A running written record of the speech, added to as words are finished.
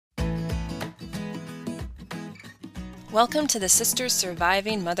Welcome to the Sisters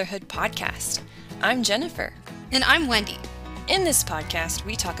Surviving Motherhood podcast. I'm Jennifer. And I'm Wendy. In this podcast,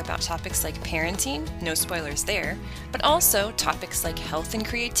 we talk about topics like parenting, no spoilers there, but also topics like health and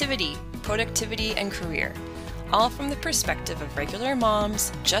creativity, productivity, and career, all from the perspective of regular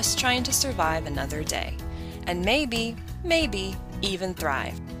moms just trying to survive another day. And maybe even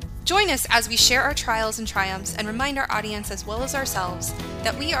thrive. Join us as we share our trials and triumphs and remind our audience as well as ourselves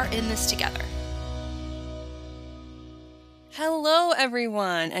that we are in this together. Hello,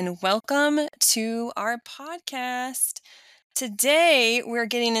 everyone, and welcome to our podcast. Today, we're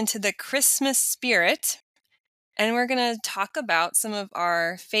getting into the Christmas spirit, and we're going to talk about some of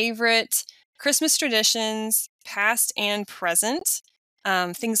our favorite Christmas traditions, past and present,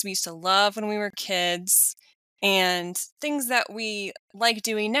 things we used to love when we were kids, and things that we like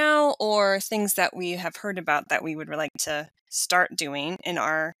doing now, or things that we have heard about that we would like to start doing in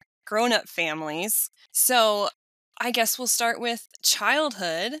our grown-up families. So I guess we'll start with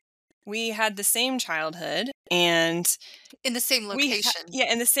childhood. We had the same childhood and in the same location.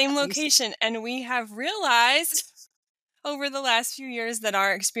 In the same location. And we have realized over the last few years that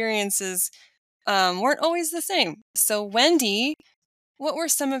our experiences weren't always the same. So Wendy, what were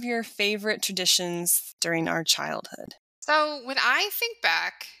some of your favorite traditions during our childhood? So when I think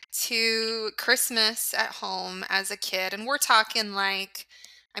back to Christmas at home as a kid, and we're talking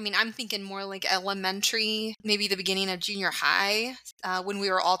I'm thinking more like elementary, maybe the beginning of junior high, when we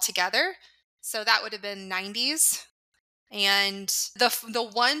were all together. So that would have been 90s. And the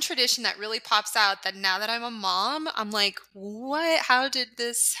one tradition that really pops out that now that I'm a mom, I'm like, what? How did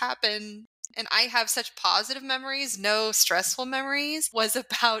this happen? And I have such positive memories, no stressful memories, was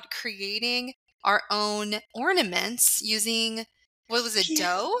about creating our own ornaments using, what was it,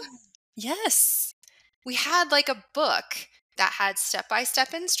 dough? Yes. We had like a book that had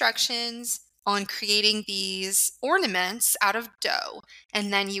step-by-step instructions on creating these ornaments out of dough.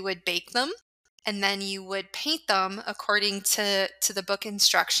 And then you would bake them, and then you would paint them according to the book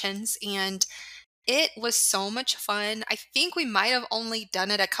instructions. And it was so much fun. I think we might have only done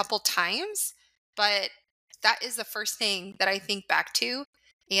it a couple times, but that is the first thing that I think back to.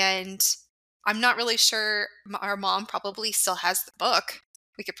 And I'm not really sure. Our mom probably still has the book.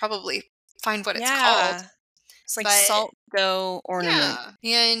 We could probably find what it's called. It's like salt dough ornament.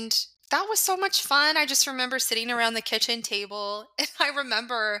 Yeah. And that was so much fun. I just remember sitting around the kitchen table, and I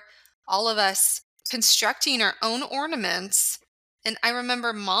remember all of us constructing our own ornaments. And I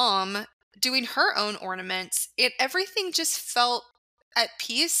remember Mom doing her own ornaments. Everything just felt at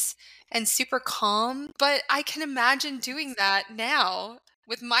peace and super calm. But I can imagine doing that now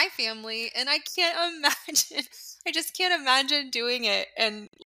with my family, and I just can't imagine doing it and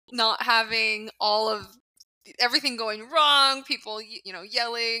not having all of everything going wrong, people,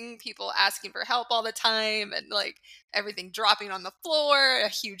 yelling, people asking for help all the time, and like everything dropping on the floor, a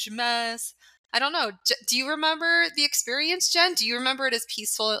huge mess. I don't know. Do you remember the experience, Jen? Do you remember it as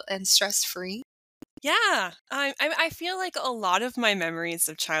peaceful and stress-free? Yeah, I feel like a lot of my memories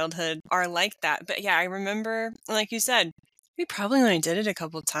of childhood are like that. But yeah, I remember, like you said, we probably only did it a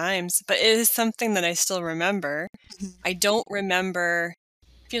couple times, but it is something that I still remember. I don't remember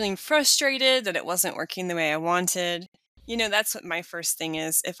feeling frustrated that it wasn't working the way I wanted. That's what my first thing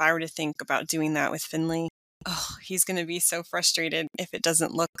is. If I were to think about doing that with Finley, he's going to be so frustrated if it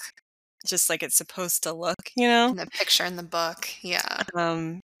doesn't look just like it's supposed to look, In the picture in the book, yeah.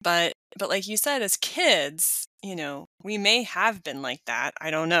 But like you said, as kids, we may have been like that.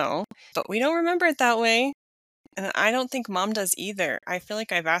 I don't know, but we don't remember it that way. And I don't think Mom does either. I feel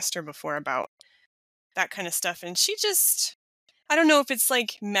like I've asked her before about that kind of stuff, and she just, I don't know if it's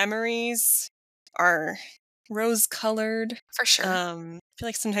like memories are rose-colored. For sure. I feel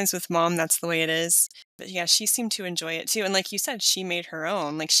like sometimes with Mom, that's the way it is. But yeah, she seemed to enjoy it too. And like you said, she made her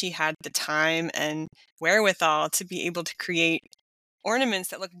own. Like she had the time and wherewithal to be able to create ornaments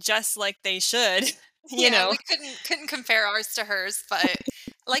that look just like they should. We couldn't compare ours to hers. But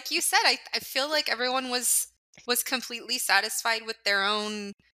like you said, I feel like everyone was completely satisfied with their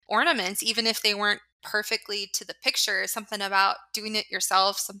own ornaments, even if they weren't perfectly to the picture. Something about doing it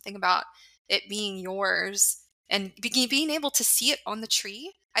yourself, something about it being yours, and being able to see it on the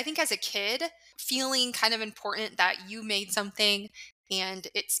tree. I think as a kid, feeling kind of important that you made something and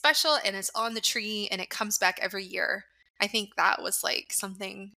it's special and it's on the tree and it comes back every year. I think that was like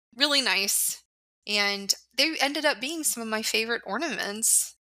something really nice. And they ended up being some of my favorite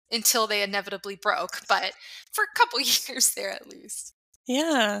ornaments until they inevitably broke, but for a couple years there at least.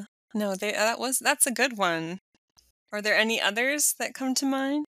 Yeah. No, that's a good one. Are there any others that come to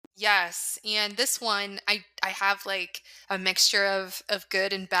mind? Yes, and this one I have like a mixture of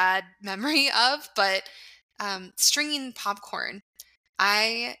good and bad memory of, but stringing popcorn.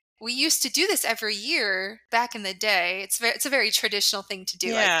 We used to do this every year back in the day. It's a very traditional thing to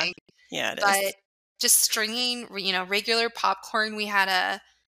do, I Yeah. think. Yeah, it But is. just stringing, regular popcorn. We had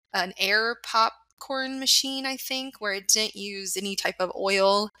an air popcorn machine, I think, where it didn't use any type of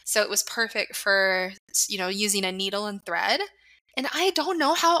oil. So it was perfect for, using a needle and thread. And I don't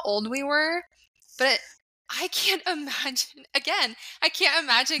know how old we were, but I can't imagine, again, I can't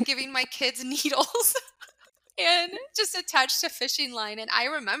imagine giving my kids needles and just attached to fishing line. And I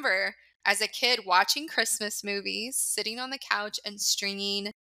remember as a kid watching Christmas movies, sitting on the couch and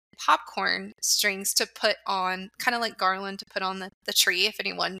stringing popcorn strings to put on, kind of like garland to put on the tree, if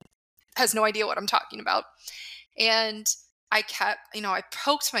anyone has no idea what I'm talking about. And I kept, I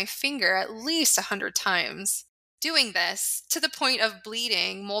poked my finger at least 100 times doing this to the point of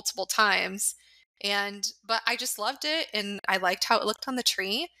bleeding multiple times. But I just loved it and I liked how it looked on the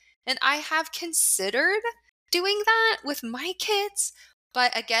tree. And I have considered doing that with my kids.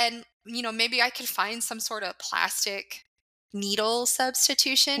 But again, maybe I could find some sort of plastic needle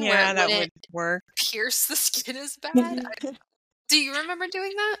substitution where it Yeah, that wouldn't would work. pierce the skin as bad. Do you remember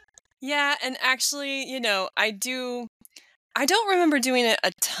doing that? Yeah, and actually, I don't remember doing it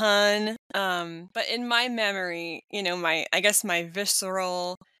a ton, but in my memory, I guess my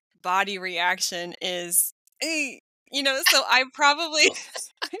visceral body reaction is, "Eh," so I probably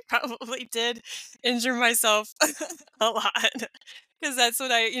I probably did injure myself a lot because that's what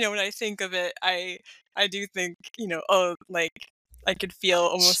when I think of it, I do think, oh, like I could Ouch.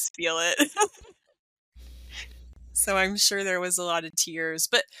 almost feel it. So I'm sure there was a lot of tears,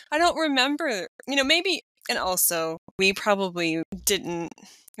 but I don't remember, maybe, and also we probably didn't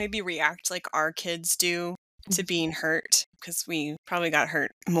maybe react like our kids do to being hurt because we probably got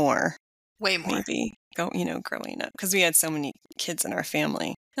hurt more, Way more. maybe growing up because we had so many kids in our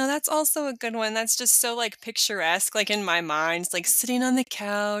family. No, that's also a good one. That's just so like picturesque, like in my mind, it's like sitting on the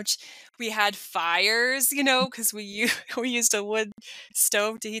couch. We had fires, because we used a wood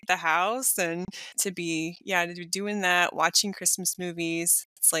stove to heat the house and to be doing that, watching Christmas movies.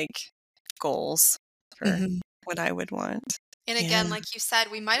 It's like goals for Mhm. what I would want. And Yeah. again, like you said,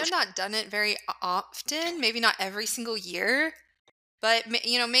 we might have not done it very often, maybe not every single year, but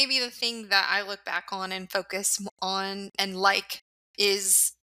maybe the thing that I look back on and focus on and like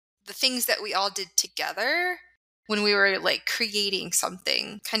is the things that we all did together when we were like creating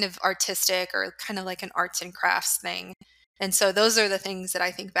something kind of artistic or kind of like an arts and crafts thing. And so those are the things that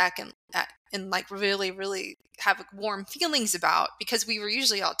I think back and like really, really have warm feelings about because we were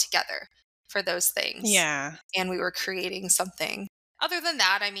usually all together for those things Yeah. and we were creating something. Other than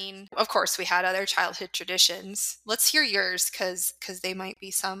that, I mean, of course, we had other childhood traditions. Let's hear yours because they might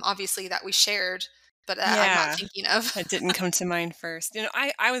be some obviously that we shared, but I'm not Yeah. thinking of. That didn't come to mind first.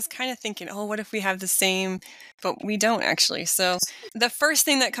 I was kind of thinking, oh, what if we have the same, but we don't actually. So the first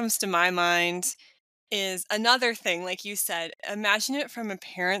thing that comes to my mind is another thing, like you said, imagine it from a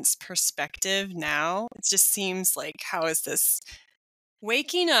parent's perspective now. It just seems like, how is this?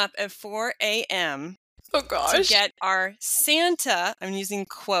 Waking up at 4 a.m. Oh to gosh. get our Santa, I'm using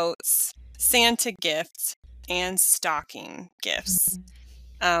quotes, Santa gifts and stocking gifts.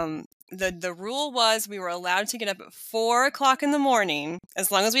 The rule was we were allowed to get up at 4 o'clock in the morning, as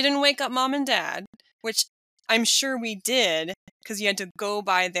long as we didn't wake up mom and dad, which I'm sure we did, because you had to go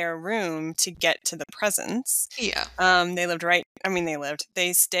by their room to get to the presents. Yeah. They lived right, I mean,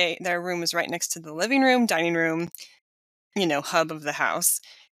 their room was right next to the living room, dining room, hub of the house.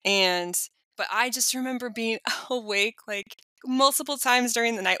 But I just remember being awake like multiple times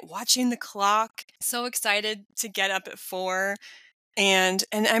during the night, watching the clock, so excited to get up at 4. And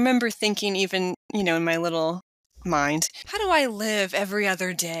I remember thinking even, in my little mind, how do I live every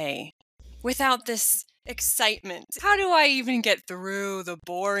other day without this excitement? How do I even get through the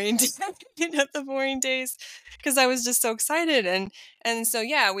boring the boring days? Because I was just so excited. And so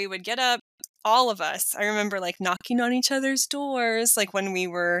yeah, we would get up, all of us. I remember like knocking on each other's doors, like when we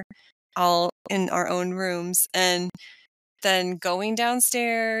were all in our own rooms, and then going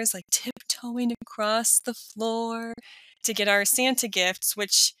downstairs, like tiptoeing across the floor to get our Santa gifts,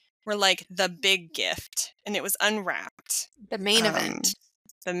 which were like the big gift, and it was unwrapped. The main Um, event.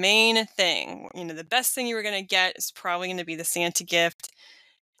 the main thing, the best thing you were going to get is probably going to be the Santa gift.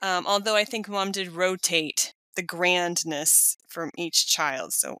 Although I think mom did rotate the grandness from each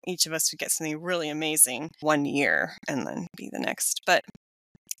child. So each of us would get something really amazing one year and then be the next. But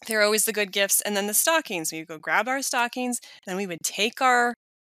they're always the good gifts. And then the stockings, we would go grab our stockings, then we would take our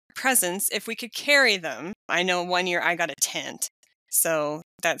presents if we could carry them. I know one year I got a tent, so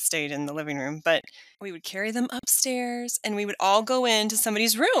that stayed in the living room, but we would carry them upstairs and we would all go into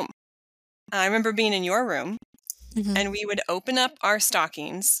somebody's room. I remember being in your room, Mhm. and we would open up our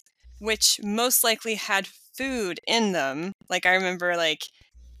stockings, which most likely had food in them. Like, I remember, like,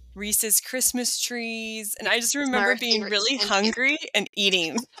 Reese's Christmas trees, and I just It's remember our being favorite really candy. hungry and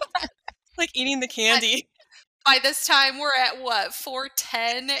eating, like, eating the At candy. by this time, we're at what,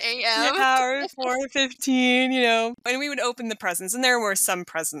 4:10 AM? Yeah, or 4:15, and we would open the presents, and there were some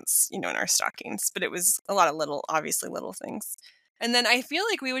presents, in our stockings, but it was a lot of little, obviously little things. And then I feel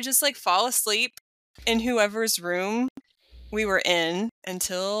like we would just, like, fall asleep in whoever's room we were in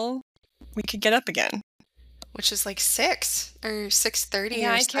until we could get up again. Which is like 6 or 6:30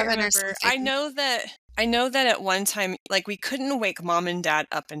 Yeah, or I can't 7 or remember. something. I know that at one time, like, we couldn't wake mom and dad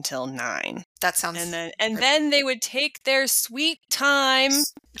up until 9. That And sounds then and perfect. then they would take their sweet time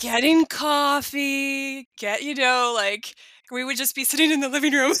getting coffee, like, we would just be sitting in the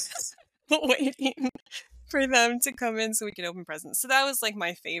living room waiting for them to come in so we could open presents. So that was, like,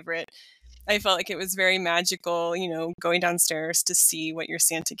 my favorite. I felt like it was very magical, going downstairs to see what your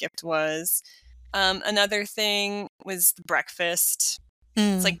Santa gift was. Another thing was the breakfast.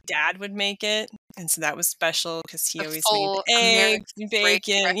 It's Mm. like dad would make it, and so that was special because he A always made full the American eggs and break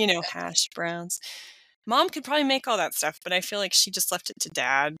bacon, breakfast. hash browns. Mom could probably make all that stuff, but I feel like she just left it to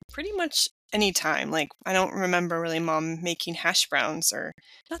dad pretty much any time. Like, I don't remember really mom making hash browns, or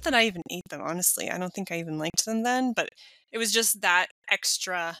not that I even ate them, honestly. I don't think I even liked them then, but it was just that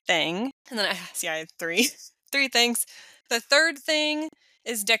extra thing. And then I had three, three things. The third thing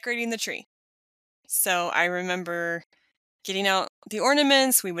is decorating the tree. So I remember getting out the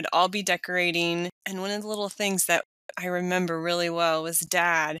ornaments, we would all be decorating. And one of the little things that I remember really well was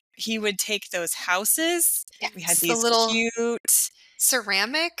dad. He would take those houses. We had Yes, the these little cute,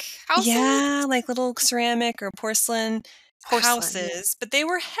 ceramic houses? yeah, like little ceramic or porcelain Porcelain, yeah. houses, but they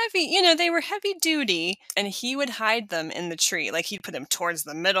were heavy, they were heavy duty. And he would hide them in the tree. Like, he'd put them towards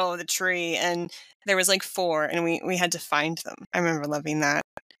the middle of the tree, and there was like 4, and we had to find them. I remember loving that.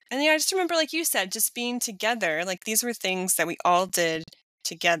 And yeah, I just remember, like you said, just being together. Like, these were things that we all did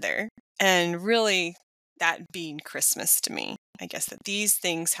together. And really, that being Christmas to me. I guess that these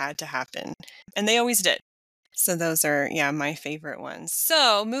things had to happen. And they always did. So those are, yeah, my favorite ones.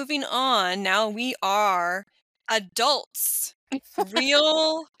 So moving on, now we are adults.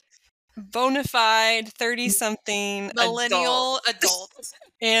 Real, bona fide 30-something Millennial adults. adults.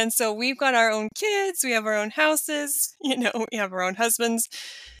 And so we've got our own kids, we have our own houses, we have our own husbands.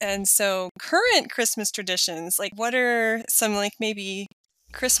 And so current Christmas traditions, like, what are some, like, maybe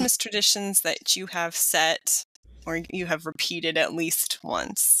Christmas traditions that you have set or you have repeated at least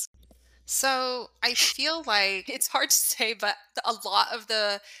once? So, I feel like it's hard to say, but a lot of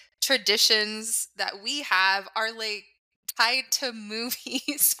the traditions that we have are, like, tied to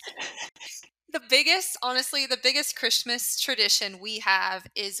movies. The biggest Christmas tradition we have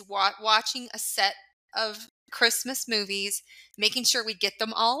is watching a set of Christmas movies, making sure we get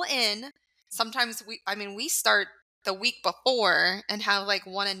them all in. Sometimes we start the week before and have like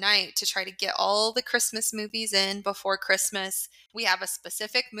one a night to try to get all the Christmas movies in before Christmas. We have a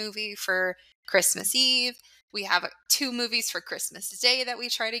specific movie for Christmas Eve. We have 2 movies for Christmas Day that we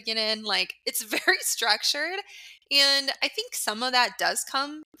try to get in. Like, it's very structured, and I think some of that does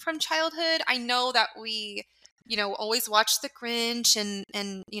come from childhood. I know that we, always watch The Grinch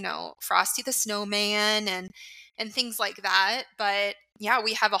and Frosty the Snowman and things like that. But yeah,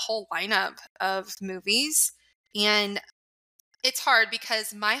 we have a whole lineup of movies, and it's hard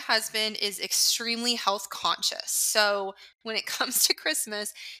because my husband is extremely health conscious. So when it comes to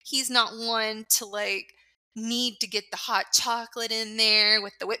Christmas, he's not one to like need to get the hot chocolate in there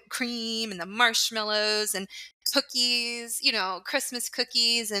with the whipped cream and the marshmallows and cookies, Christmas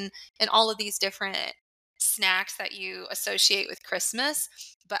cookies and all of these different snacks that you associate with Christmas.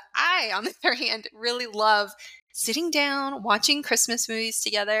 But I, on the other hand, really love sitting down, watching Christmas movies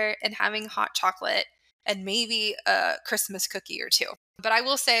together and having hot chocolate and maybe a Christmas cookie or 2. But I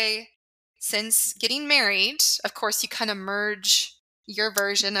will say, since getting married, of course, you kind of merge your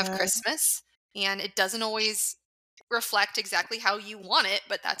version of Uh, Christmas, and it doesn't always reflect exactly how you want it,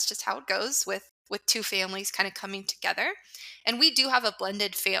 but that's just how it goes with 2 families kind of coming together. And we do have a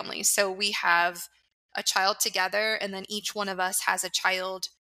blended family, so we have a child together, and then each one of us has a child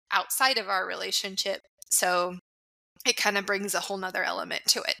outside of our relationship. So it kind of brings a whole nother element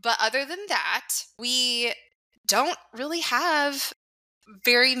to it. But other than that, we don't really have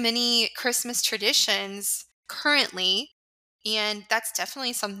very many Christmas traditions currently. And that's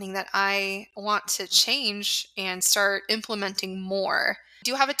definitely something that I want to change and start implementing more. I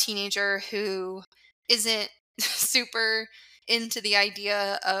do have a teenager who isn't super into the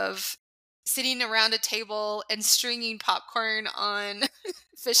idea of sitting around a table and stringing popcorn on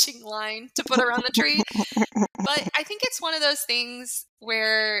fishing line to put around the tree. But I think it's one of those things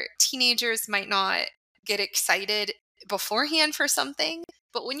where teenagers might not get excited beforehand for something,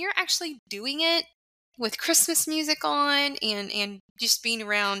 but when you're actually doing it with Christmas music on and just being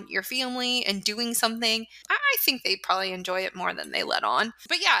around your family and doing something, I think they probably enjoy it more than they let on.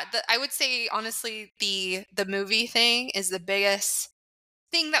 But yeah, I would say honestly the movie thing is the biggest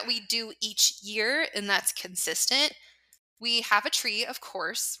thing that we do each year, and that's consistent. We have a tree, of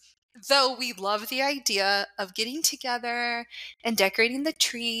course, though we love the idea of getting together and decorating the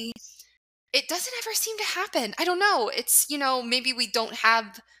tree. It doesn't ever seem to happen. I don't know. It's, maybe we don't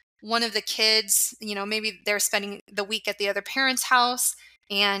have one of the kids, maybe they're spending the week at the other parent's house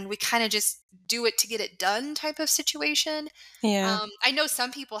and we kind of just do it to get it done type of situation. Yeah. I know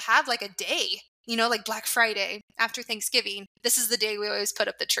some people have like a day, like Black Friday after Thanksgiving. This is the day we always put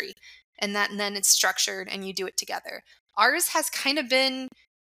up the tree. And then it's structured and you do it together. Ours has kind of been,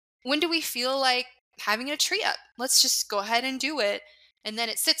 when do we feel like having a tree up? Let's just go ahead and do it. And then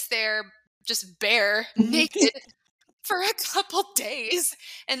it sits there just bare, naked for a couple days.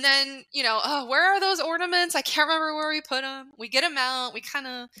 And then, oh, where are those ornaments? I can't remember where we put them. We get them out. We kind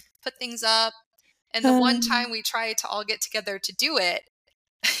of put things up. And the one time we tried to all get together to do it,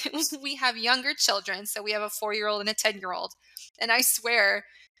 we have younger children. So we have a 4-year-old and a 10-year-old. And I swear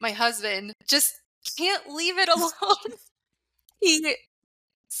my husband just can't leave it alone. He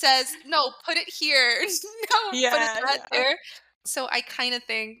says, no, put it here. No, Yeah, put it right there. So I kind of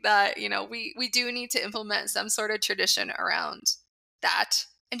think that, we do need to implement some sort of tradition around that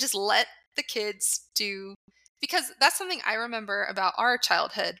and just let the kids do, because that's something I remember about our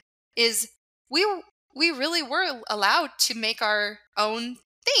childhood is we really were allowed to make our own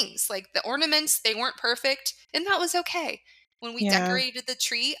things. Like the ornaments, they weren't perfect, and that was okay. When we decorated the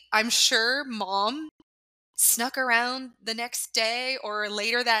tree, I'm sure mom snuck around the next day or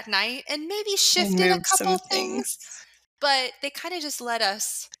later that night and maybe shifted a couple things. But they kind of just let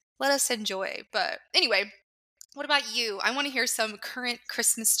us enjoy. But anyway, what about you? I want to hear some current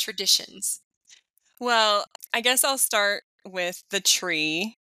Christmas traditions. Well, I guess I'll start with the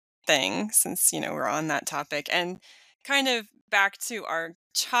tree thing since, we're on that topic. And kind of back to our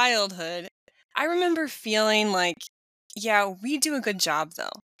childhood, I remember feeling like, yeah, we do a good job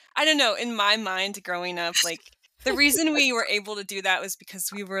though. I don't know, in my mind growing up, like the reason we were able to do that was because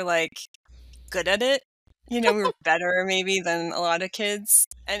we were like good at it. We were better maybe than a lot of kids.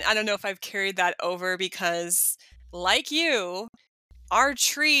 And I don't know if I've carried that over because, like you, our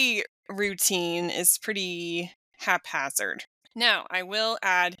tree routine is pretty haphazard. Now, I will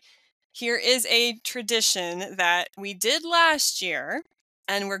add, here is a tradition that we did last year,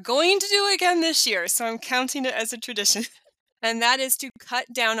 and we're going to do again this year, so I'm counting it as a tradition. And that is to cut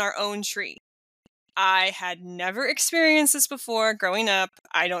down our own tree. I had never experienced this before growing up.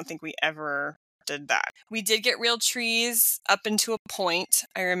 I don't think we ever did that. We did get real trees up into a point,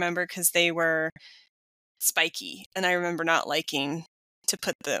 I remember, because they were spiky, and I remember not liking to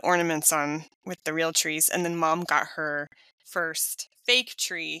put the ornaments on with the real trees. And then mom got her first fake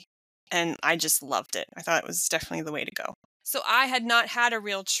tree, and I just loved it. I thought it was definitely the way to go. So I had not had a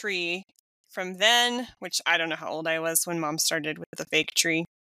real tree from then, which I don't know how old I was when mom started with the fake tree.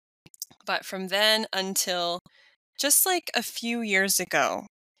 But from then until just like a few years ago,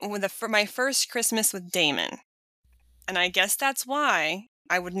 for my first Christmas with Damon. And I guess that's why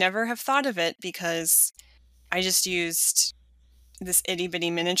I would never have thought of it, because I just used this itty bitty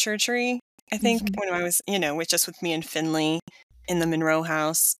miniature tree, I think, when I was, with me and Finley in the Monroe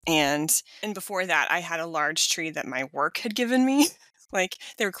house. And before that, I had a large tree that my work had given me. Like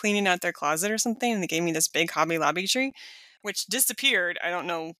they were cleaning out their closet or something, and they gave me this big Hobby Lobby tree, which disappeared. I don't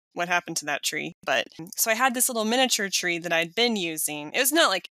know what happened to that tree. But so I had this little miniature tree that I'd been using. It was not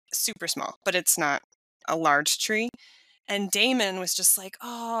like super small, but it's not a large tree. And Damon was just like,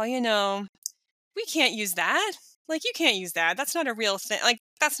 oh, we can't use that. Like, you can't use that. That's not a real thing. Like,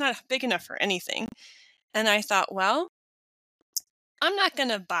 that's not big enough for anything. And I thought, well, I'm not going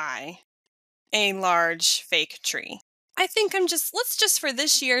to buy a large fake tree. I think let's just for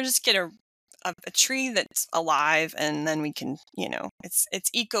this year, just get a tree that's alive, and then we can, it's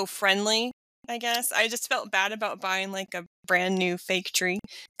eco-friendly, I guess. I just felt bad about buying like a brand new fake tree.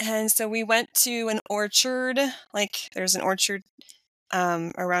 And so we went to an orchard. Like there's an orchard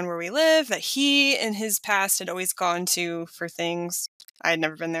around where we live that he in his past had always gone to for things. I had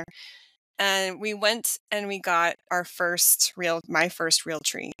never been there. And we went and we got my first real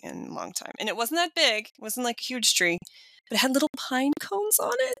tree in a long time. And it wasn't that big. It wasn't like a huge tree, but it had little pine cones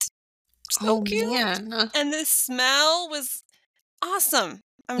on it. So cute. Man. And the smell was awesome.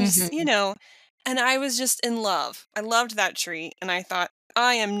 I'm just, and I was just in love. I loved that tree. And I thought,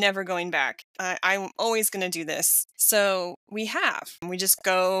 I am never going back. I'm always going to do this. So we have. We just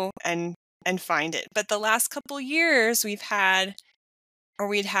go and find it. But the last couple years we'd had,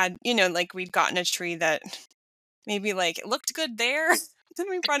 like we'd gotten a tree that maybe like it looked good there. Then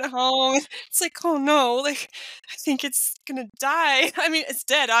we brought it home. It's like, oh no, like I think it's gonna die. I mean, it's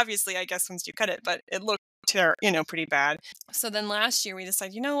dead, obviously, I guess, once you cut it, but it looked pretty bad. So then last year we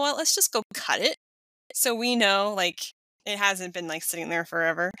decided, you know what, let's just go cut it. So we know like it hasn't been like sitting there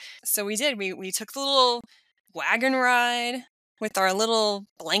forever. So we did. We took the little wagon ride with our little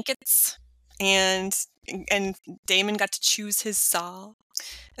blankets and and Damon got to choose his saw.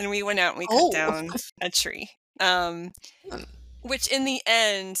 And we went out and we cut Oh. down a tree. Which in the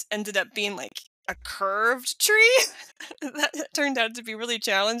end ended up being like a curved tree that turned out to be really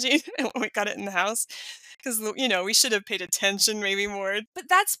challenging when we got it in the house because we should have paid attention maybe more, but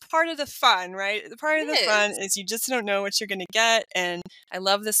that's part of the fun, right? The part of the It fun is. is you just don't know what you're going to get. And I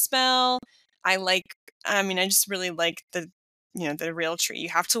love the smell. I just really like the real tree. You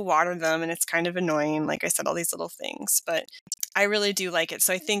have to water them and it's kind of annoying, like I said, all these little things, but I really do like it.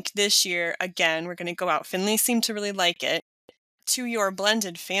 So I think this year again we're going to go out. Finley seemed to really like it. To your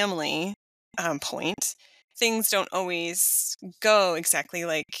blended family point, things don't always go exactly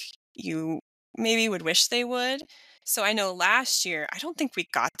like you maybe would wish they would. So I know last year, I don't think we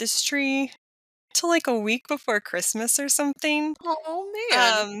got this tree till like a week before Christmas or something. Oh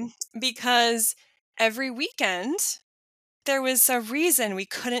man. Because every weekend there was a reason we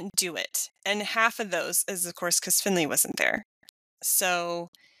couldn't do it. And half of those is, of course, because Finley wasn't there. So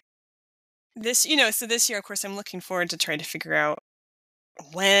this year, of course, I'm looking forward to try to figure out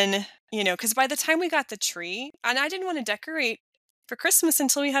when, because by the time we got the tree, and I didn't want to decorate for Christmas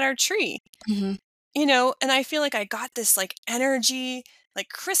until we had our tree, Mhm. and I feel like I got this like energy, like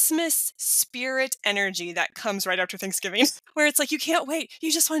Christmas spirit energy that comes right after Thanksgiving, where it's like, you can't wait.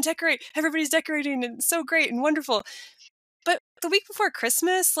 You just want to decorate. Everybody's decorating and it's so great and wonderful. But the week before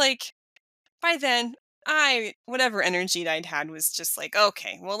Christmas, like by then, whatever energy I'd had was just like,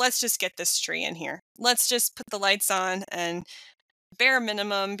 okay, well, let's just get this tree in here. Let's just put the lights on and bare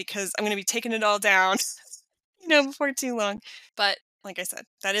minimum because I'm going to be taking it all down, before too long. But like I said,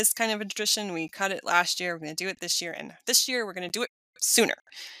 that is kind of a tradition. We cut it last year. We're going to do it this year. And this year we're going to do it sooner.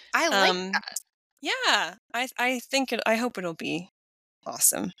 I like Um, that. yeah, I hope it'll be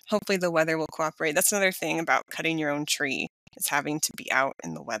awesome. Hopefully the weather will cooperate. That's another thing about cutting your own tree is having to be out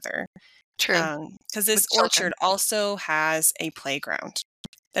in the weather. True. Because this With children. orchard also has a playground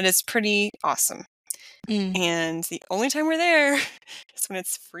that is pretty awesome. Mm. And the only time we're there is when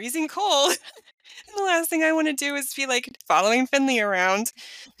it's freezing cold. And the last thing I want to do is be like following Finley around.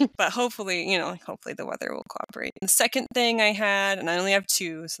 But hopefully the weather will cooperate. The second thing I had, and I only have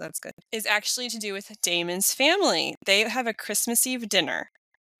two, so that's good, is actually to do with Damon's family. They have a Christmas Eve dinner.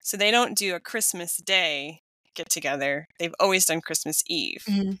 So they don't do a Christmas Day get together. They've always done Christmas Eve.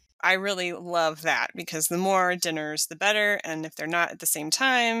 Mhm. I really love that because the more dinners, the better. And if they're not at the same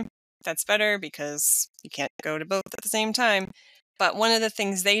time, that's better because you can't go to both at the same time. But one of the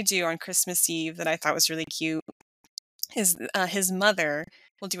things they do on Christmas Eve that I thought was really cute is his mother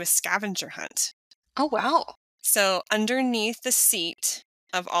will do a scavenger hunt. Oh wow. So underneath the seat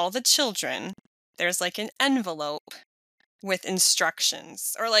of all the children, there's like an envelope with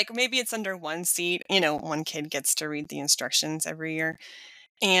instructions. Or like maybe it's under one seat. One kid gets to read the instructions every year.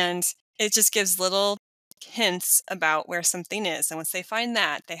 And it just gives little hints about where something is. And once they find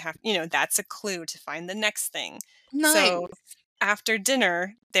that, they have, that's a clue to find the next thing. So Nice. after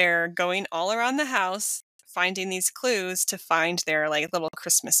dinner, they're going all around the house, finding these clues to find their like little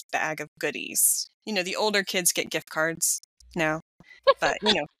Christmas bag of goodies. The older kids get gift cards now, but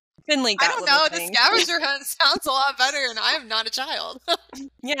Finley I got don't little know. The things. scavenger hunt sounds a lot better, and I am not a child.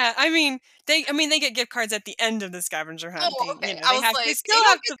 Yeah, they get gift cards at the end of the scavenger hunt. Oh, okay. I They was they like, they still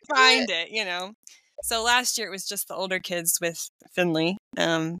have don't get to to do it. find it. So last year it was just the older kids with Finley,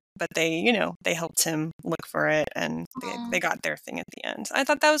 but they helped him look for it and they Aw. got their thing at the end. I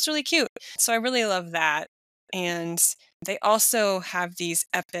thought that was really cute. So I really love that. And they also have these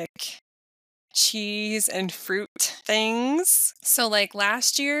epic cheese and fruit things. So like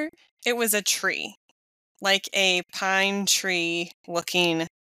last year it was a tree, like a pine tree looking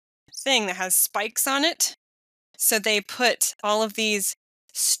thing that has spikes on it. So they put all of these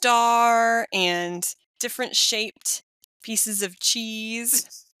star and different shaped pieces of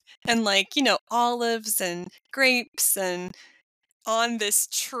cheese and like, olives and grapes and on this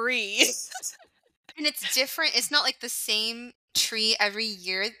tree. And it's different. It's not like the same tree every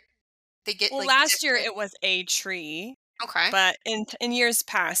year. They get Well, like last year different. it was a tree. Okay. But in years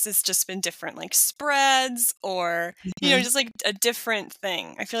past, it's just been different, like spreads or, Mhm. just like a different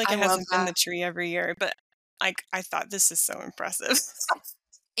thing. I feel like I it love hasn't been that. the tree every year, but like I thought this is so impressive.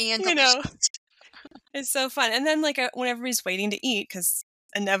 And you know, delicious. it's so fun. And then like when everybody's waiting to eat, because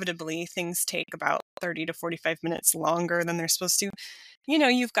inevitably things take about 30 to 45 minutes longer than they're supposed to,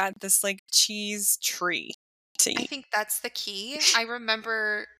 you've got this like cheese tree to I eat. think that's the key. I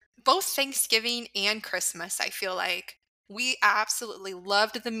remember both Thanksgiving and Christmas, I feel like we absolutely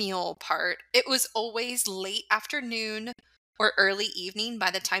loved the meal part. It was always late afternoon or early evening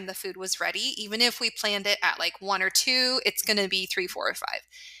by the time the food was ready. Even if we planned it at like 1 or 2, it's going to be 3, 4, or 5.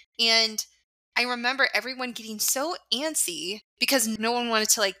 And I remember everyone getting so antsy because no one wanted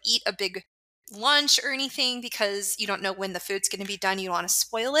to like eat a big lunch or anything because you don't know when the food's going to be done. You don't want to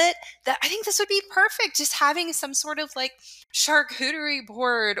spoil it. That I think this would be perfect. Just having some sort of like charcuterie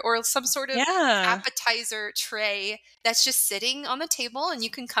board or some sort of Yeah. appetizer tray that's just sitting on the table and you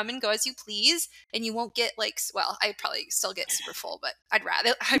can come and go as you please and you won't get like well, I'd probably still get super full, but I'd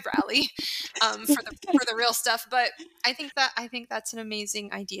rally for the real stuff. But I think that's an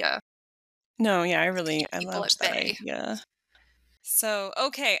amazing idea No, yeah, to keep I people loved at that bay. idea. So,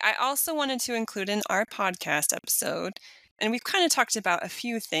 okay, I also wanted to include in our podcast episode, and we've kind of talked about a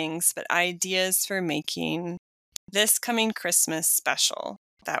few things, but ideas for making this coming Christmas special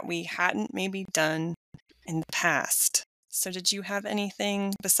that we hadn't maybe done in the past. So, did you have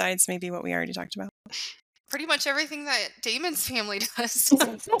anything besides maybe what we already talked about? Pretty much everything that Damon's family does.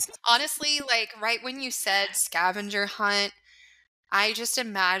 Honestly, like right when you said scavenger hunt, I just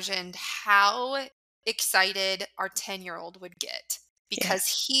imagined how excited our 10-year-old would get Yeah.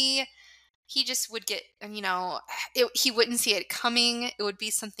 because he just would get he wouldn't see it coming. It would be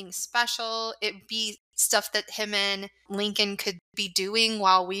something special. It'd be stuff that him and Lincoln could be doing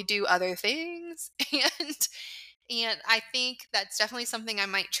while we do other things. And I think that's definitely something I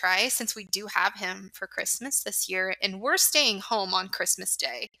might try since we do have him for Christmas this year. And we're staying home on Christmas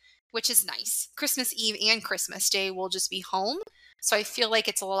Day, which is nice. Christmas Eve and Christmas Day will just be home. So I feel like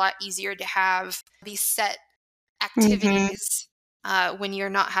it's a lot easier to have these set Hmm. activities when you're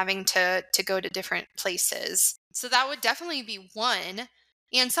not having to go to different places. So that would definitely be one.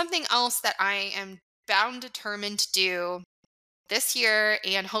 And something else that I am bound determined to do this year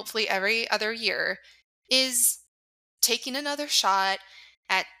and hopefully every other year is taking another shot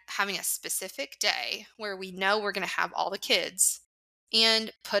at having a specific day where we know we're going to have all the kids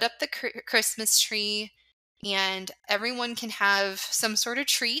and put up the Christmas tree and everyone can have some sort of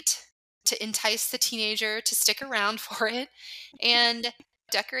treat to entice the teenager to stick around for it and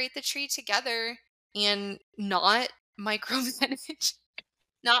decorate the tree together and not micromanage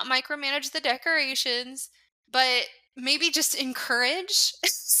not micromanage the decorations, but maybe just encourage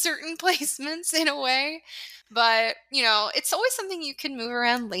certain placements in a way. But, it's always something you can move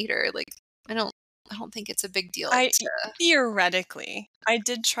around later. Like I don't I don't think it's a big deal I to theoretically, I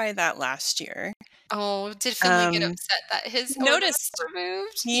did try that last year. oh, did Finley get Um, upset that his he ornaments noticed. were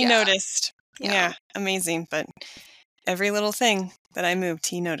moved? He Yeah. noticed. Yeah. Yeah, amazing. But every little thing that I moved,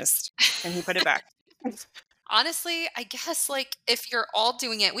 he noticed and he put it back. Honestly, I guess like if you're all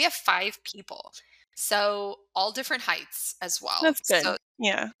doing it, we have 5 people. So all different heights as well. That's good. So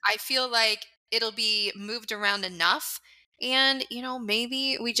Yeah. I feel like it'll be moved around enough. And,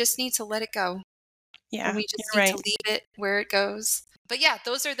 maybe we just need to let it go and Yeah. we just You're need to right. leave it where it goes. But yeah,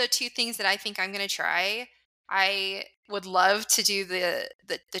 those are the two things that I think I'm going to try. I would love to do the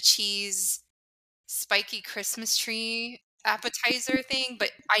cheese spiky Christmas tree appetizer thing,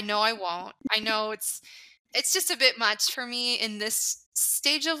 but I know I won't. I know it's just a bit much for me in this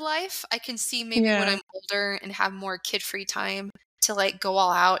stage of life. I can see maybe when Yeah. I'm older and have more kid-free time to like go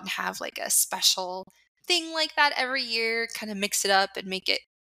all out and have like a special thing like that every year, kind of mix it up and make it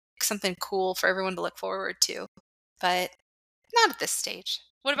something cool for everyone to look forward to. But not at this stage.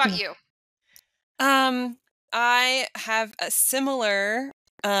 What about Yeah. you? Um, I have a similar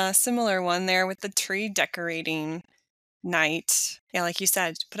one there with the tree decorating night. Yeah, like you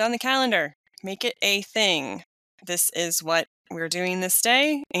said, put it on the calendar, make it a thing. This is what we're doing this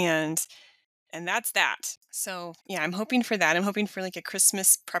day, and that's that. So, yeah, I'm hoping for that. I'm hoping for like a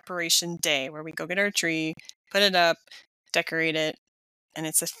Christmas preparation day where we go get our tree, put it up, decorate it, and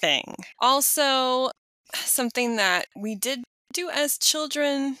it's a thing. Also, something that we did do as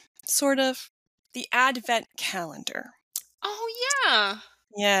children, sort of, the Advent calendar. Oh yeah.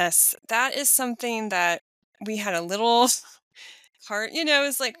 Yes, that is something that we had a little heart, it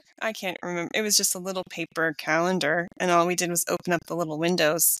was like, I can't remember. It was just a little paper calendar, and all we did was open up the little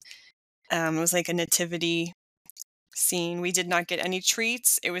windows. It was like a nativity scene. We did not get any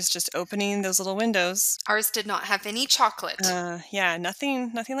treats. It was just opening those little windows. Ours did not have any chocolate. Yeah,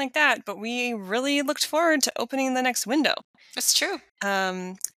 nothing like that, but we really looked forward to opening the next window. It's true.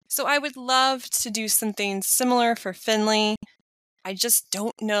 So I would love to do something similar for Finley. I just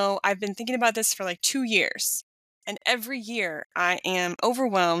don't know. I've been thinking about this for like 2 years. And every year I am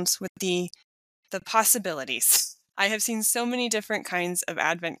overwhelmed with the possibilities. I have seen so many different kinds of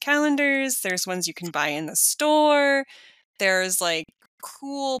advent calendars. There's ones you can buy in the store. There's like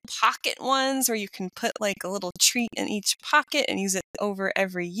cool pocket ones where you can put like a little treat in each pocket and use it over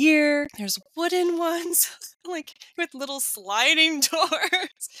every year. There's wooden ones like with little sliding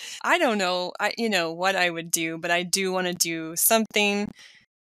doors. I don't know, what I would do, but I do want to do something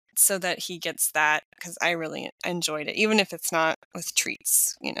so that he gets that because I really enjoyed it, even if it's not with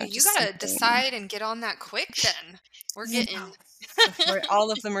treats, You just gotta something. decide and get on that quick then. We're You getting know, before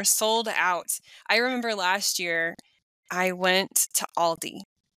all of them are sold out. I remember last year I went to Aldi,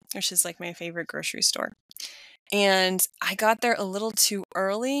 which is like my favorite grocery store. And I got there a little too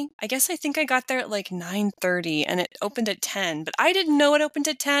early. I think I got there at like 9:30 and it opened at 10, but I didn't know it opened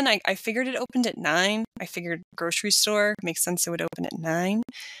at 10. I figured it opened at 9. I figured grocery store makes sense it would open at 9.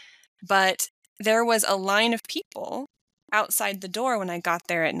 But there was a line of people outside the door when I got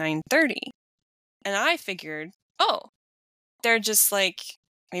there at 9:30. And I figured, oh, they're just like,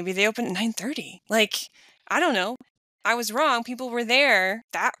 maybe they open at 9:30. Like, I don't know. I was wrong. People were there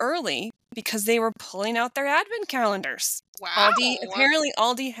that early because they were pulling out their advent calendars. wow. Apparently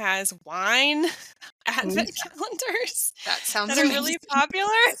Aldi has wine advent calendars That sounds that are amazing. really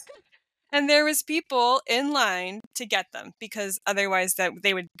popular. And there was people in line to get them because otherwise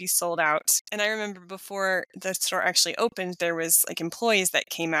they would be sold out. And I remember before the store actually opened, there was like employees that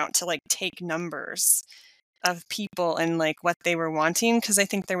came out to like take numbers of people and like what they were wanting, because I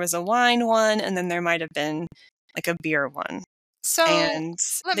think there was a wine one and then there might have been like a beer one. So And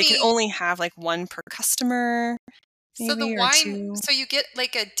they could only have like one per customer, so the maybe, or wine, two. so you get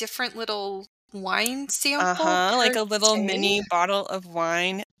like a different little wine sample Like per a little day? mini bottle of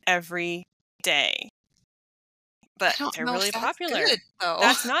wine every day. I But don't they're know really if that's popular. good though.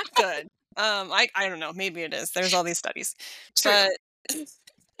 That's not good. I don't know. Maybe it is. There's all these studies. True. But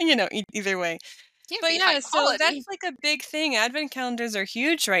either way. Can't But be high yeah, so that's quality. like a big thing. Advent calendars are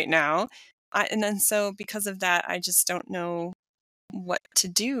huge right now. And then so because of that, I just don't know what to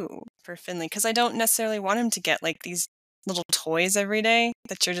do for Finley because I don't necessarily want him to get like these little toys every day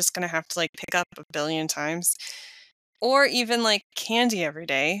that you're just going to have to like pick up a billion times, or even like candy every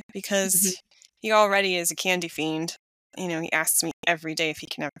day because he already is a candy fiend. He asks me every day if he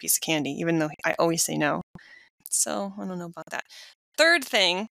can have a piece of candy, even though I always say no. So I don't know about that. Third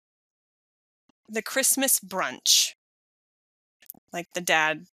thing, the Christmas brunch, like the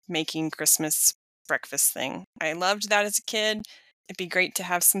dad making Christmas breakfast thing. I loved that as a kid. It'd be great to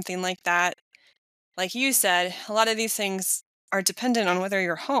have something like that. Like you said, a lot of these things are dependent on whether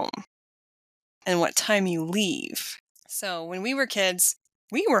you're home and what time you leave. So when we were kids,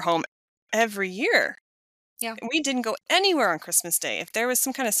 we were home every year. Yeah. We didn't go anywhere on Christmas Day. If there was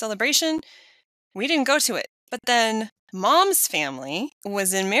some kind of celebration, we didn't go to it. But then Mom's family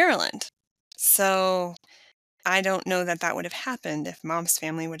was in Maryland. So I don't know that would have happened if Mom's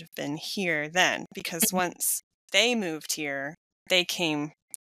family would have been here then, because once they moved here, they came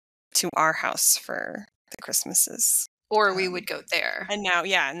to our house for the Christmases. Or we would go there. And now,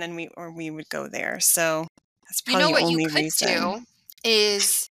 and then we would go there. So that's You probably know the what you only could reason. do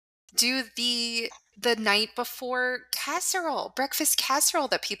is do the night before casserole, breakfast casserole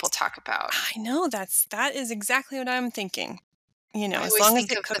that people talk about. I know that is exactly what I'm thinking. I As always long as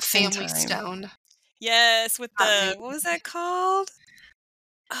think it of the cooks in family time. stone. Yes, with That what was that called?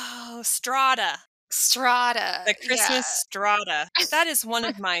 Oh, strata. Strata. The Christmas strata. That is one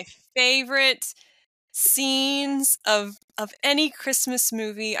of my favorite scenes of any Christmas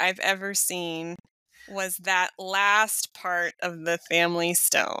movie I've ever seen, was that last part of the family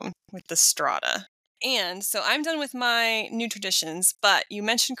stone with the strata. And so I'm done with my new traditions, but you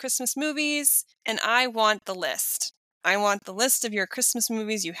mentioned Christmas movies, and I want the list. I want the list of your Christmas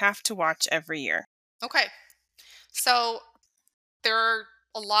movies you have to watch every year. Okay. So there are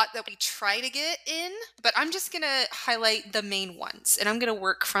a lot that we try to get in, but I'm just going to highlight the main ones, and I'm going to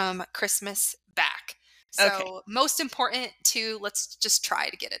work from Christmas back. So Okay. most important let's just try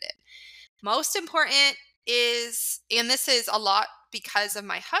to get it in. Most important is, and this is a lot because of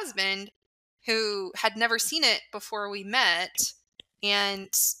my husband, who had never seen it before we met and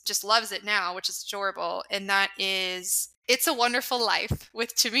just loves it now, which is adorable. And that is It's a Wonderful Life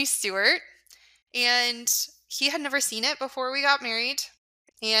with Jimmy Stewart. And he had never seen it before we got married.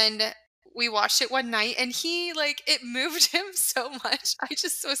 And we watched it one night and he like it moved him so much. I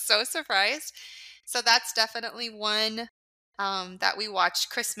just was so surprised. So that's definitely one that we watch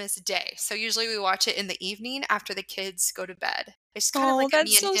Christmas Day. So usually we watch it in the evening after the kids go to bed. It's kind of Oh, like a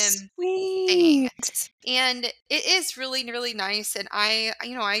that's me and so him thing. sweet. And it is really, really nice. And I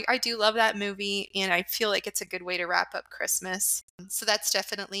do love that movie. And I feel like it's a good way to wrap up Christmas. So that's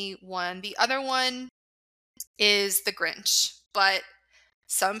definitely one. The other one is The Grinch. But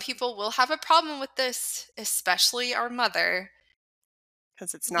some people will have a problem with this, especially our mother.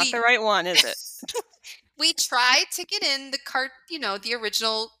 Because it's not the We right one, is it? we tried to get in the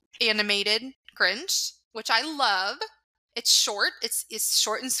original animated Grinch, which I love. It's short. It's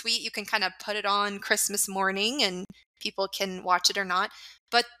short and sweet. You can kind of put it on Christmas morning and people can watch it or not.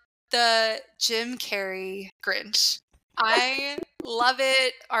 But the Jim Carrey Grinch, I love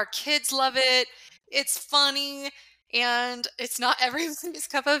it. Our kids love it. It's funny and it's not everybody's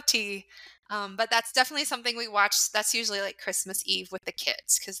cup of tea. But that's definitely something we watch. That's usually like Christmas Eve with the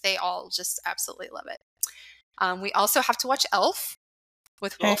kids because they all just absolutely love it. We also have to watch Elf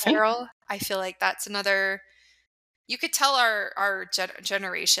with Will Okay. Ferrell. I feel like that's another. You could tell our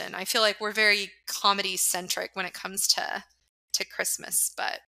generation. I feel like we're very comedy centric when it comes to Christmas.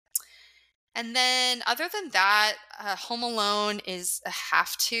 And then other than that, Home Alone is a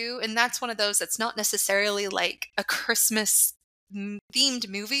have to, and that's one of those that's not necessarily like a Christmas themed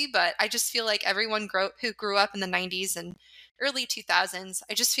movie, but I just feel like everyone who grew up in the 90s and early 2000s,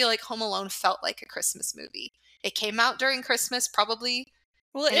 I just feel like Home Alone felt like a Christmas movie. It came out during Christmas, probably,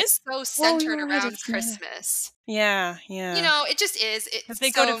 Well, it and is. it's so Well, centered you're right. around It's not. Christmas. Yeah, yeah. It just is. Because It's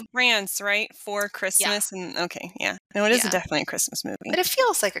they go to so, France, right, for yeah, Christmas, and okay, yeah. No, it is yeah. definitely a Christmas movie. But it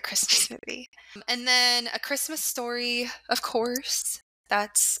feels like a Christmas movie. And then A Christmas Story, of course.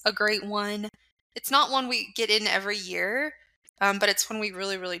 That's a great one. It's not one we get in every year, but it's one we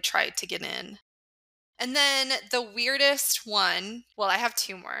really, really tried to get in. And then the weirdest one, well, I have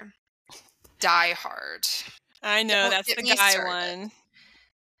two more. Die Hard. I know, Don't that's get the me guy started. one.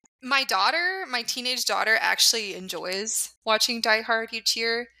 My teenage daughter actually enjoys watching Die Hard each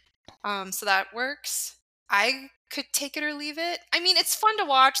year. So that works. I could take it or leave it. I mean, it's fun to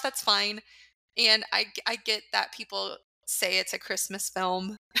watch. That's fine. And I get that people say it's a Christmas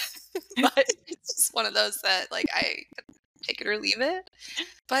film, but it's just one of those that, like, I could take it or leave it.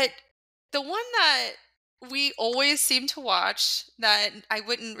 But the one that we always seem to watch that I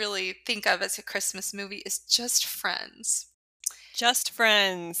wouldn't really think of as a Christmas movie is Just Friends. Just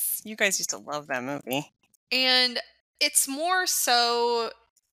Friends. You guys used to love that movie. And it's more so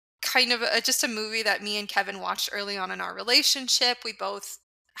kind of just a movie that me and Kevin watched early on in our relationship. We both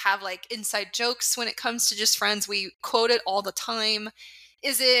have like inside jokes when it comes to Just Friends. We quote it all the time.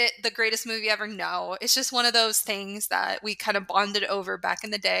 Is it the greatest movie ever? No. It's just one of those things that we kind of bonded over back in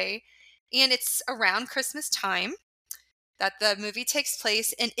the day. And it's around Christmas time that the movie takes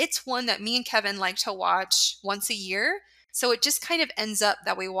place. And it's one that me and Kevin like to watch once a year. So it just kind of ends up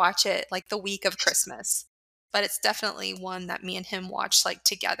that we watch it like the week of Christmas. But it's definitely one that me and him watch like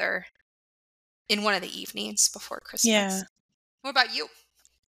together in one of the evenings before Yeah. Christmas. What about you?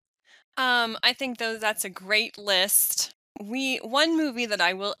 I think that's a great list. One movie that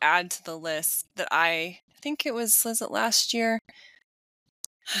I will add to the list that I think was it last year?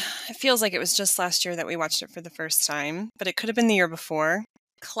 It feels like it was just last year that we watched it for the first time, but it could have been the year before.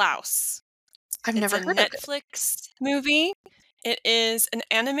 Klaus. I've It's never a heard of it. Netflix movie. It is an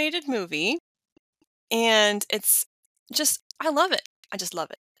animated movie, and it's just I love it. I just love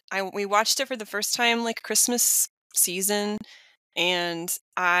it. We watched it for the first time like Christmas season, and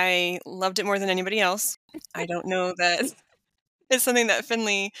I loved it more than anybody else. I don't know that it's something that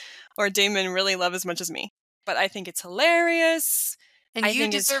Finley or Damon really love as much as me, but I think it's hilarious. And I you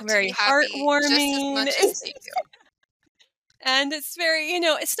think it's deserve to very be happy just as heartwarming. much as they do. And it's very,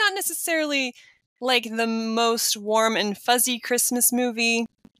 it's not necessarily like the most warm and fuzzy Christmas movie.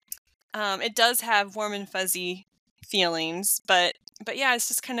 It does have warm and fuzzy feelings, but yeah, it's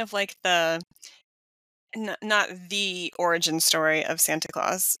just kind of like not the origin story of Santa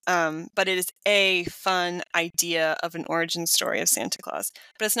Claus, but it is a fun idea of an origin story of Santa Claus.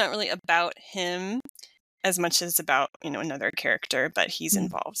 But it's not really about him as much as about, another character, but he's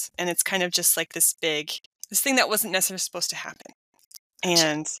involved. And it's kind of just like this thing that wasn't necessarily supposed to happen. Gotcha.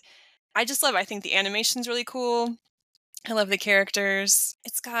 And I just love it. I think the animation's really cool. I love the characters.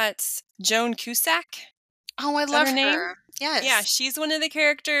 It's got Joan Cusack. Oh, I Is that love her name? her. Yeah, Yes. she's one of the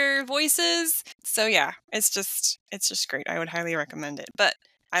character voices. So yeah, it's just great. I would highly recommend it. But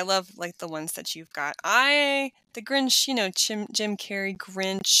I love like the ones that you've got. The Grinch, Jim Carrey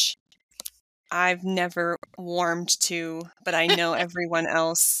Grinch. I've never warmed to, but I know everyone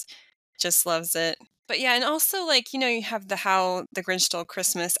else just loves it. But yeah, and also like, you have the How the Grinch Stole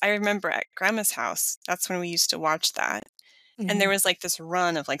Christmas. I remember at grandma's house, that's when we used to watch that. And there Mhm. was like this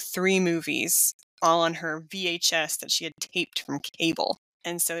run of like 3 movies all on her VHS that she had taped from cable.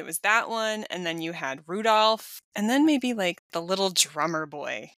 And so it was that one, and then you had Rudolph, and then maybe like The Little Drummer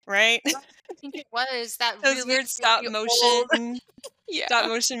Boy, right? I think it was that Those really, weird really old. stop Yeah.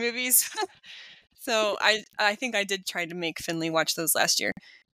 motion movies. So I think I did try to make Finley watch those last year,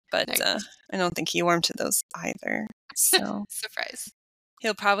 but Nice. I don't think he warmed to those either. So Surprise.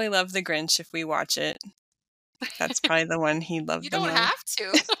 he'll probably love The Grinch if we watch it. That's probably the one he You loved the don't most. have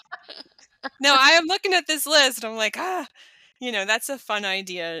to. No, I am looking at this list. I'm like, that's a fun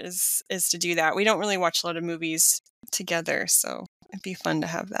idea is to do that. We don't really watch a lot of movies together, so it'd be fun to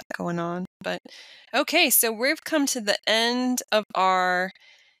have that going on. But okay, so we've come to the end of our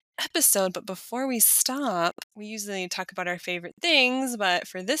episode, but before we stop, we usually talk about our favorite things, but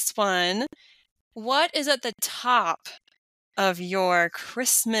for this one, what is at the top of your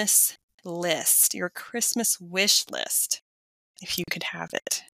Christmas list, your Christmas wish list, if you could have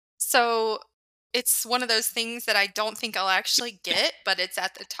it? So it's one of those things that I don't think I'll actually get, but it's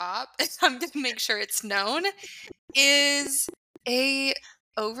at the top, and I'm gonna make sure it's known, is a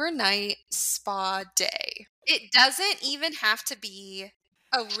overnight spa day. It doesn't even have to be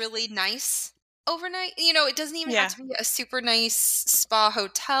a really nice overnight, it doesn't even have Yeah. to be a super nice spa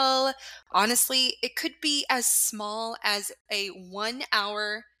hotel. Honestly, it could be as small as a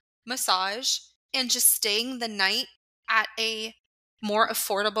 1-hour massage and just staying the night at a more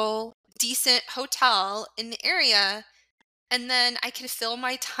affordable, decent hotel in the area, and then I could fill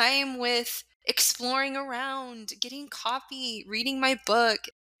my time with exploring around, getting coffee, reading my book,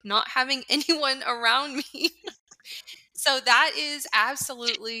 not having anyone around me. So that is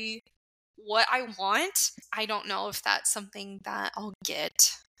absolutely what I want. I don't know if that's something that I'll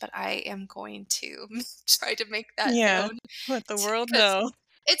get, but I am going to try to make that Yeah. known Let the world because know.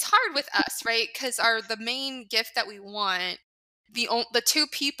 it's hard with us, right? Because the main gift that we want, the two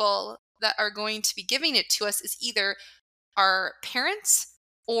people that are going to be giving it to us is either our parents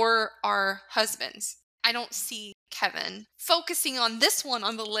or our husbands. I don't see Kevin focusing on this one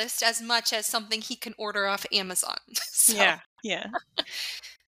on the list as much as something he can order off Amazon. so, Yeah. Yeah.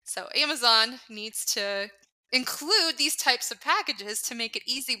 so Amazon needs to include these types of packages to make it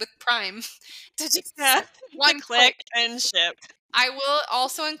easy with Prime to just Yeah. To one click. click and ship. I will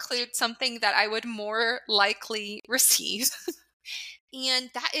also include something that I would more likely receive, and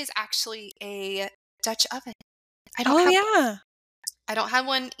that is actually a Dutch oven. I don't Oh have yeah. I don't have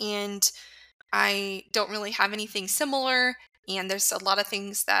one, and I don't really have anything similar, and there's a lot of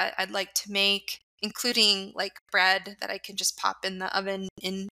things that I'd like to make, including like bread that I can just pop in the oven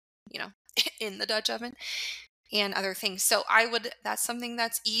you know, in the Dutch oven and other things. So that's something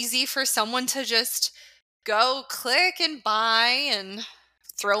that's easy for someone to just go click and buy and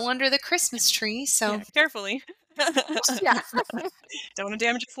throw under the Christmas tree. So, Yeah. Carefully. yeah. Don't want to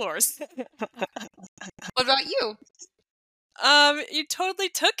damage your floors. What about you? You totally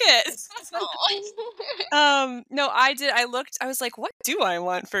took it. No, I did. I was like, what do I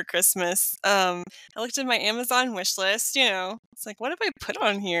want for Christmas? I looked at my Amazon wish list, it's like, what have I put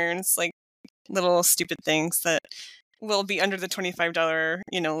on here? And it's like little stupid things that will be under the $25,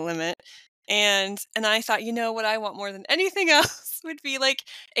 limit. And I thought, what I want more than anything else would be like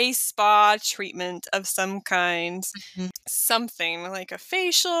a spa treatment of some kind, Mhm. something like a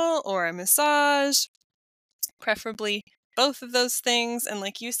facial or a massage, preferably both of those things. And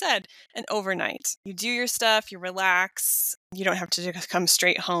like you said, an overnight. You do your stuff, you relax, you don't have to just come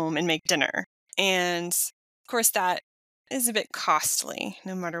straight home and make dinner. And of course, that is a bit costly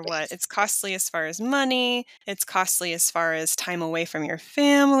no matter what. It's costly as far as money, it's costly as far as time away from your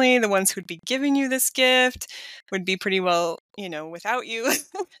family. The ones who'd be giving you this gift would be pretty well, without you.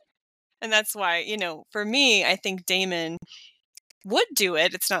 And that's why, for me, I think Damon would do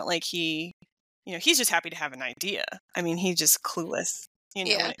it. It's not like he's just happy to have an idea. I mean, he's just clueless.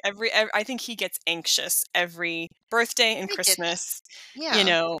 Yeah, When I think he gets anxious every birthday and I get that. Christmas,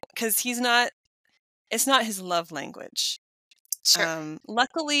 Yeah, because it's not his love language. sure.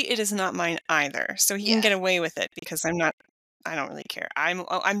 Luckily, it is not mine either. So he can Yeah, get away with it because I don't really care.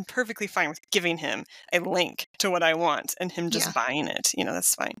 I'm perfectly fine with giving him a link to what I want and him yeah. just buying it.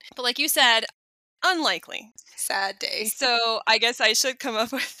 That's fine. But like you said, unlikely. Sad day. So I guess I should come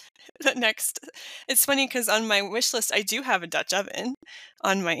up with the next. It's funny because on my wish list, I do have a Dutch oven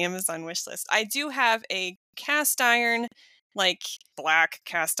on my Amazon wish list. I do have a cast iron like black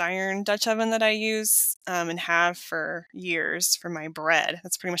cast iron Dutch oven that I use and have for years for my bread.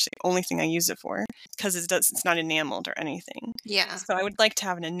 That's pretty much the only thing I use it for because it's not enameled or anything. Yeah. So I would like to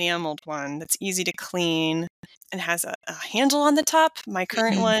have an enameled one that's easy to clean and has a handle on the top. My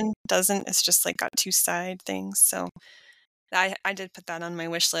current one doesn't. It's just like got two side things. So I did put that on my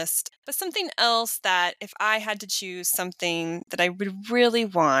wish list. But something else that if I had to choose something that I would really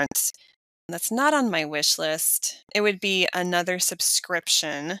want that's not on my wish list, it would be another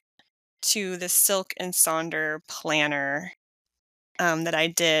subscription to the Silk and Sonder planner that I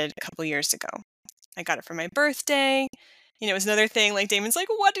did a couple years ago. I got it for my birthday. It was another thing, like Damon's like,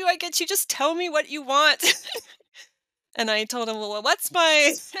 what do I get you? Just tell me what you want. And I told him, well, what's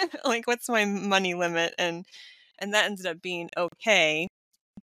my money limit? And that ended up being okay.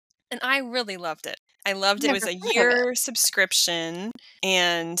 And I really loved it. I loved it. It was a year subscription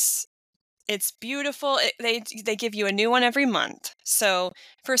and it's beautiful. They give you a new one every month. So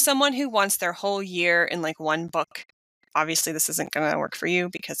for someone who wants their whole year in like one book, obviously this isn't going to work for you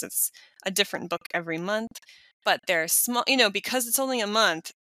because it's a different book every month. But they're small, because it's only a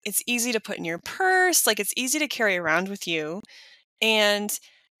month, it's easy to put in your purse. Like it's easy to carry around with you. And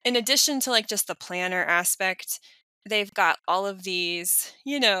in addition to like just the planner aspect, they've got all of these,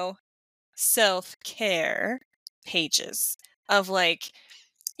 self-care pages of like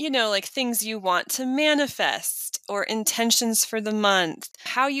things you want to manifest or intentions for the month,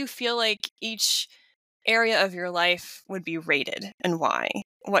 how you feel like each area of your life would be rated and why,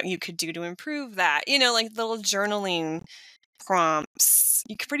 what you could do to improve that, like little journaling prompts,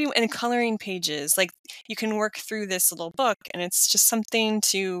 and coloring pages. Like you can work through this little book and it's just something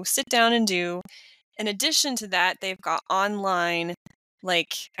to sit down and do. In addition to that, they've got online, I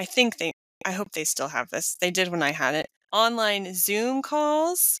hope they still have this. They did when I had it. Online Zoom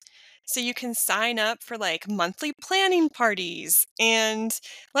calls. So you can sign up for like monthly planning parties and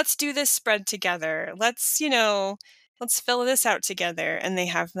let's do this spread together. Let's fill this out together. And they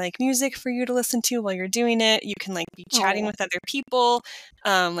have like music for you to listen to while you're doing it. You can like be chatting with other people,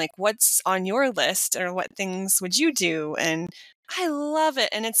 like what's on your list or what things would you do? And I love it.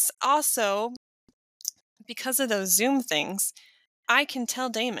 And it's also because of those Zoom things, I can tell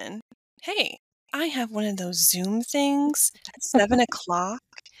Damon, hey, I have one of those Zoom things at 7:00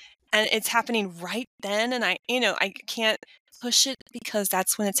 and it's happening right then. And I can't push it because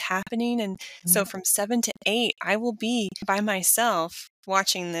that's when it's happening. And so from 7 to 8, I will be by myself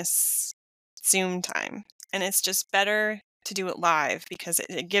watching this Zoom time. And it's just better to do it live because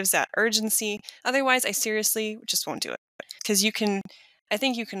it gives that urgency. Otherwise, I seriously just won't do it because I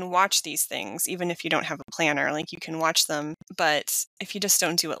think you can watch these things even if you don't have a planner. Like you can watch them, but if you just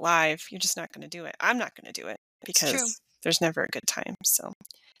don't do it live, you're just not going to do it. I'm not going to do it because there's never a good time. So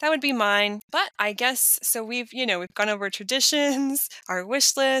that would be mine. But I guess, so we've gone over traditions, our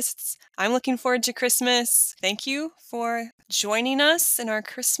wish lists. I'm looking forward to Christmas. Thank you for joining us in our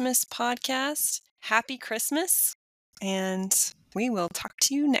Christmas podcast. Happy Christmas. And we will talk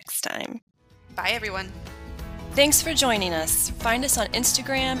to you next time. Bye, everyone. Thanks for joining us. Find us on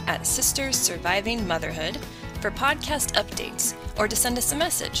Instagram at Sisters Surviving Motherhood for podcast updates or to send us a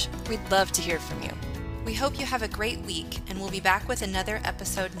message. We'd love to hear from you. We hope you have a great week, and we'll be back with another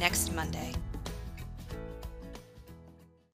episode next Monday.